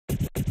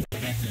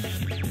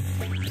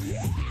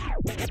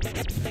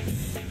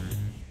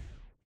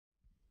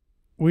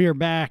We are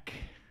back.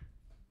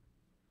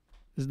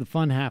 This is the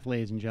fun half,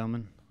 ladies and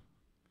gentlemen.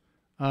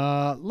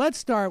 Let's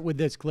start with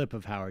this clip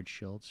of Howard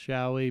Schultz,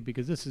 shall we?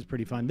 Because this is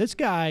pretty fun. This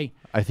guy...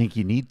 I think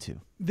you need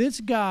to. This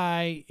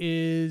guy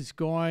is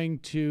going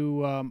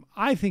to...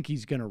 I think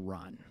he's going to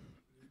run,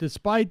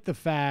 despite the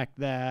fact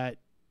that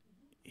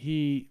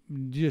he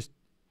just...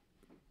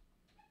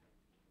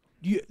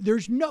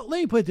 there's no... Let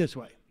me put it this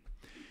way.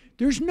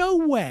 There's no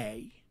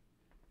way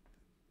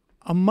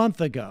a month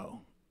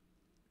ago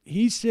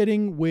he's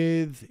sitting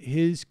with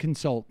his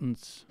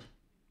consultants,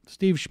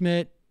 Steve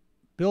Schmidt,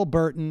 Bill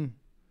Burton,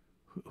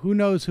 who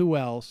knows who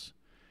else.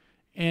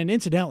 And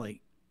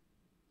incidentally,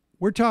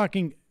 we're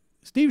talking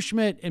Steve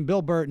Schmidt and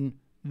Bill Burton,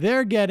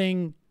 they're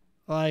getting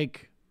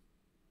like,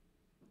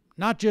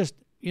 not just,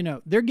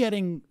 they're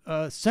getting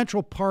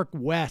Central Park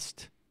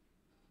West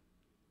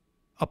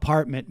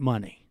apartment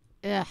money.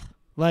 Ugh.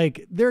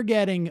 Like, they're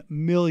getting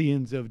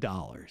millions of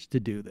dollars to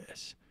do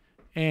this.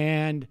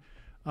 And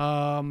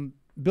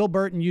Bill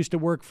Burton used to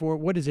work for,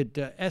 what is it,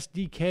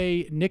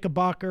 SDK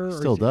Knickerbocker?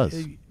 Still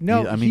does.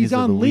 No, he's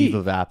on the leave leave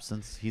of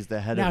absence. He's the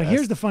head now, of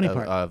here's the funny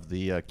part. Of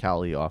the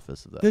Cali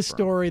office of that This firm.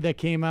 story that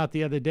came out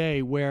the other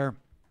day where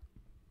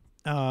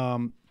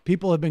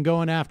people have been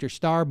going after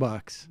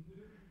Starbucks,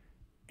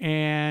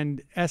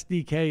 and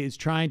SDK is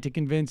trying to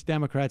convince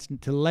Democrats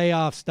to lay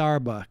off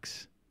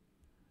Starbucks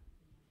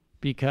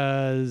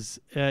because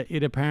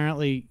it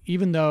apparently,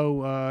 even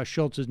though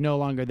Schultz is no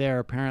longer there,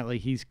 apparently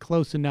he's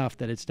close enough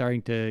that it's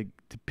starting to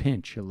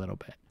pinch a little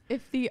bit.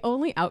 If the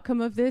only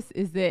outcome of this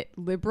is that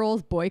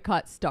liberals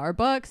boycott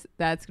Starbucks,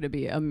 that's going to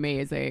be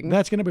amazing.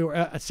 That's going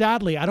to be,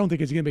 sadly, I don't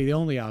think it's going to be the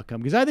only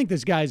outcome, because I think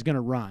this guy's going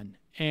to run.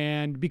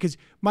 And because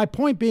my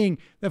point being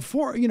that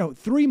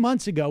 3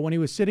 months ago when he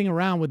was sitting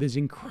around with his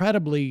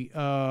incredibly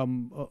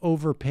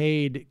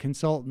overpaid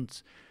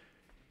consultants,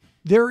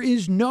 there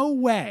is no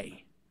way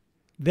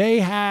they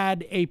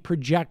had a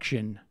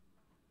projection.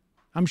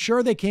 I'm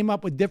sure they came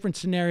up with different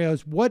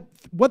scenarios. What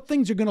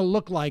things are going to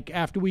look like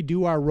after we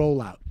do our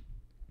rollout?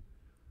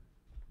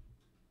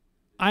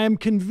 I am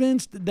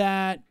convinced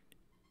that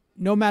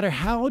no matter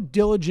how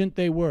diligent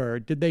they were,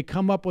 did they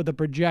come up with a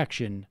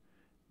projection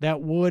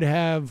that would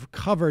have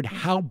covered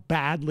how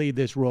badly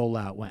this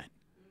rollout went.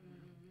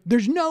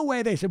 There's no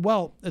way they said,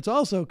 well, it's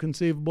also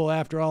conceivable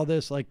after all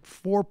this, like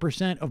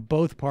 4% of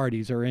both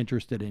parties are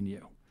interested in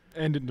you.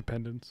 And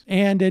independents.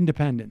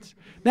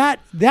 That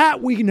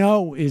we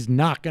know is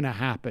not going to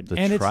happen.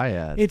 The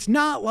triad. It's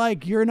not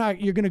like you're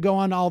going to go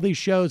on all these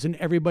shows and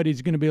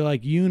everybody's going to be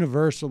like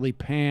universally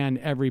pan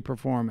every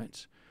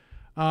performance.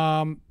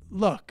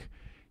 Look,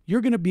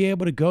 you're going to be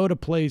able to go to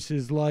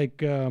places like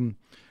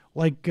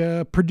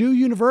Purdue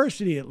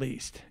University at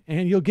least,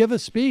 and you'll give a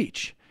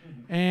speech,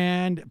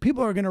 and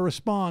people are going to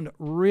respond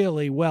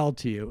really well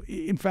to you.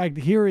 In fact,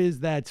 here is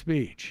that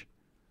speech.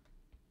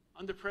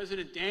 Under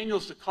President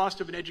Daniels, the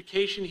cost of an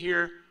education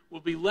here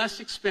will be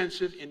less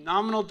expensive in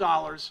nominal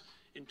dollars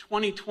in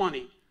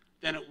 2020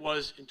 than it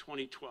was in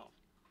 2012.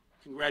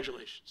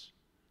 Congratulations.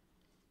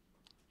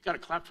 Got to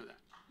clap for that.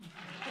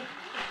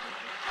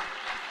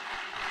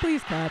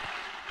 Please clap.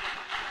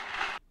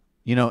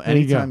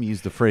 Anytime you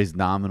use the phrase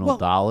nominal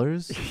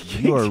dollars,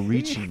 you are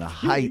reaching the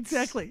heights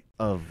Exactly.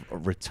 of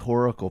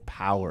rhetorical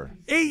power.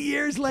 8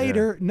 years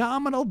later,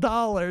 nominal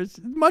dollars.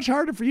 Much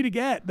harder for you to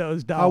get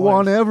those dollars. I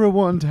want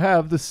everyone to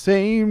have the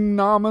same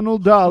nominal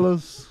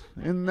dollars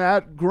in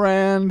that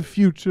grand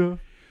future.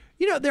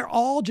 They're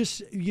all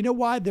just,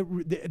 why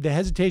the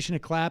hesitation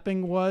of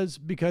clapping was?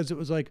 Because it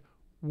was like,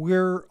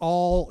 we're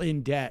all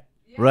in debt.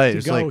 Right. To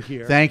It's go like,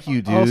 here. thank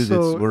you, dude.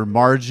 Also- We're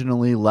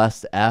marginally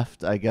less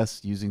effed, I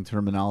guess, using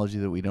terminology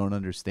that we don't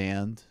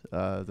understand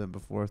than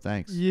before.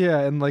 Thanks. Yeah,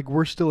 and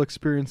we're still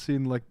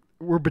experiencing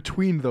we're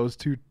between those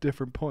two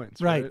different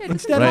points. Right. Right.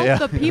 Instead Right, of yeah.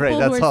 The people Right, who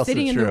that's are also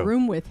sitting in the true.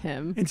 room with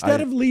him.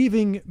 Instead of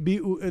leaving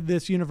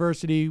this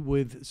university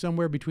with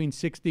somewhere between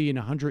 $60,000 and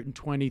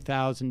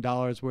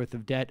 $120,000 worth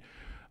of debt,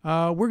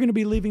 we're going to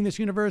be leaving this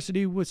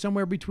university with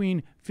somewhere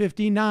between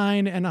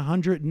 $59,000 and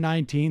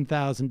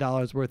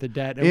 $119,000 worth of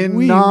debt. And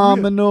In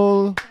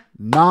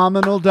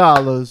nominal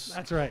dollars.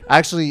 That's right.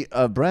 Actually,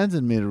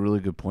 Brandon made a really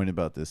good point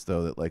about this,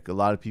 though, that a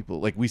lot of people,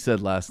 like we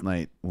said last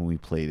night when we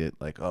played it,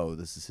 oh,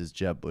 this is his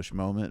Jeb Bush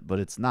moment, but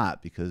it's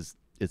not, because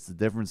it's the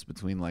difference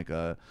between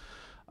a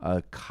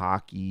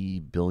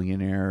cocky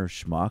billionaire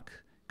schmuck,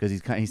 because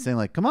he's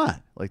saying come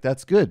on,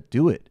 that's good,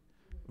 do it,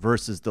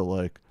 versus the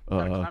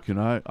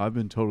I've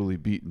been totally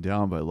beaten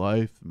down by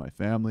life and my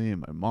family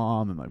and my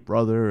mom and my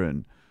brother,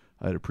 and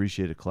I'd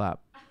appreciate a clap.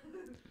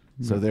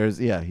 So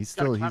he's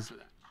still Clap for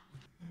that.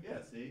 Yeah,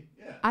 see?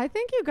 Yeah. I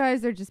think you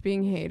guys are just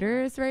being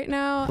haters right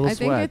now. Little I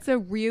think swag. it's a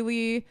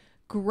really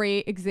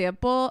great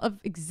example of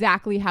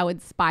exactly how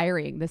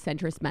inspiring the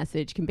centrist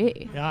message can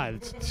be. Yeah,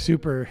 it's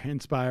super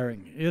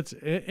inspiring.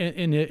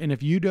 And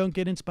if you don't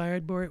get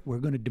inspired by it, we're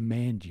going to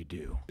demand you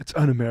do. It's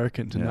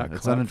un-American to not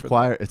It's clap for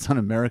that. It's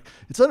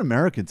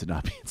un-American to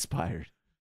not be inspired.